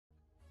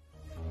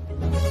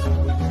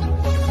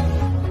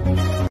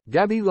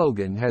Gabby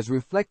Logan has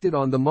reflected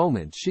on the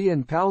moment she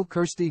and pal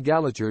Kirsty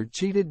Gallacher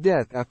cheated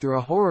death after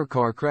a horror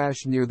car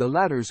crash near the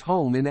latter's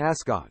home in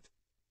Ascot.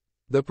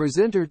 The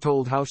presenter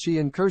told how she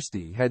and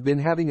Kirsty had been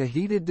having a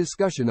heated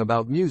discussion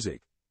about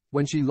music,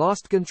 when she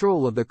lost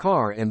control of the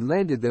car and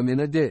landed them in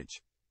a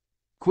ditch.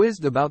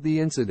 Quizzed about the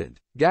incident,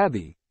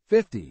 Gabby,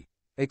 50,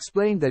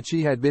 explained that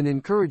she had been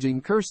encouraging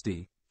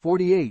Kirsty,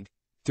 48,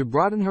 to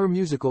broaden her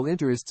musical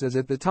interests as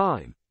at the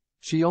time,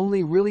 she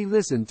only really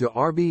listened to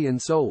R&B and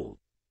soul.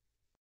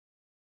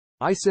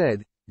 "I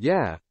said,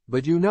 yeah,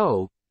 but you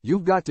know,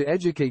 you've got to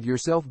educate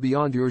yourself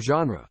beyond your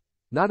genre.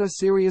 Not a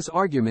serious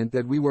argument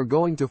that we were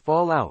going to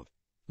fall out,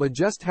 but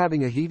just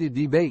having a heated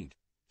debate,"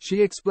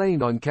 she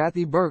explained on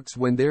Kathy Burke's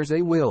When There's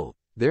a Will,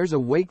 There's a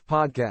Wake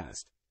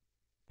podcast.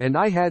 "And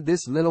I had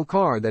this little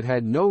car that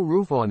had no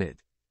roof on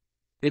it.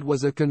 It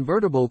was a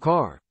convertible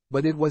car,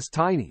 but it was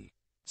tiny.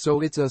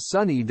 So it's a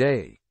sunny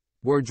day.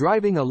 We're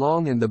driving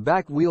along and the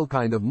back wheel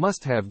kind of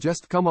must have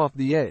just come off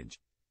the edge.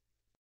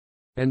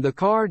 And the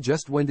car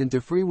just went into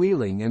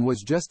freewheeling and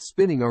was just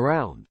spinning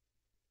around.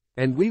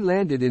 And we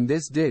landed in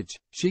this ditch,"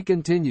 she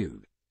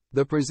continued.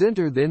 The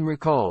presenter then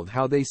recalled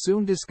how they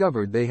soon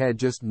discovered they had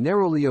just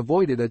narrowly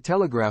avoided a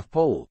telegraph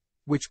pole,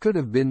 which could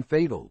have been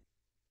fatal.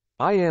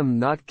 "I am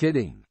not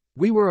kidding.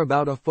 We were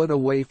about a foot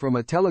away from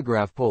a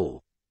telegraph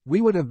pole. We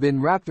would have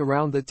been wrapped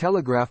around the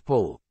telegraph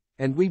pole,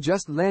 and we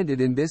just landed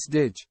in this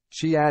ditch,"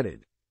 she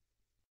added.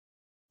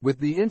 With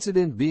the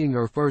incident being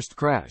her first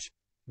crash,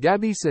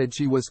 Gabby said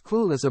she was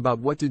clueless about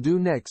what to do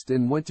next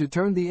and went to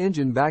turn the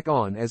engine back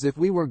on as if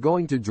we were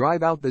going to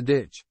drive out the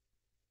ditch.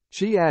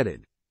 She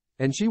added,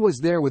 "And she was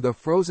there with a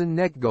frozen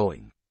neck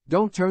going,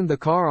 'Don't turn the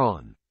car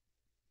on.'"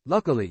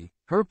 Luckily,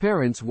 her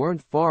parents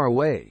weren't far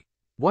away.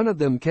 One of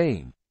them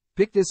came,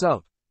 picked us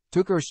up,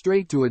 took her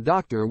straight to a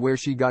doctor where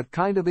she got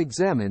kind of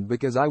examined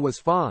because I was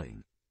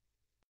fine.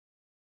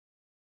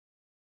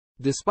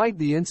 Despite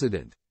the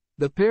incident,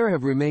 the pair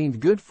have remained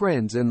good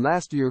friends, and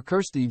last year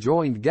Kirsty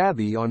joined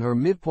Gabby on her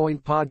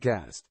Midpoint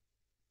podcast.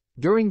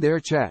 During their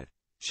chat,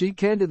 she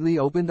candidly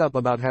opened up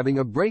about having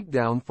a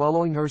breakdown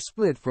following her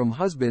split from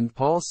husband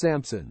Paul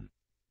Sampson.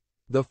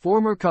 The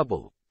former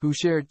couple, who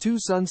shared 2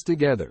 sons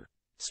together,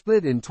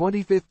 split in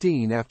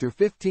 2015 after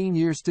 15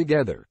 years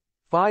together,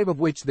 5 of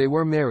which they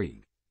were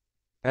married.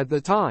 At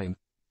the time,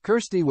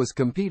 Kirsty was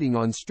competing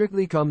on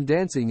Strictly Come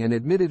Dancing and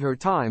admitted her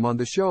time on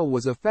the show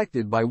was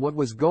affected by what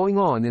was going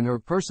on in her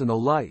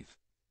personal life.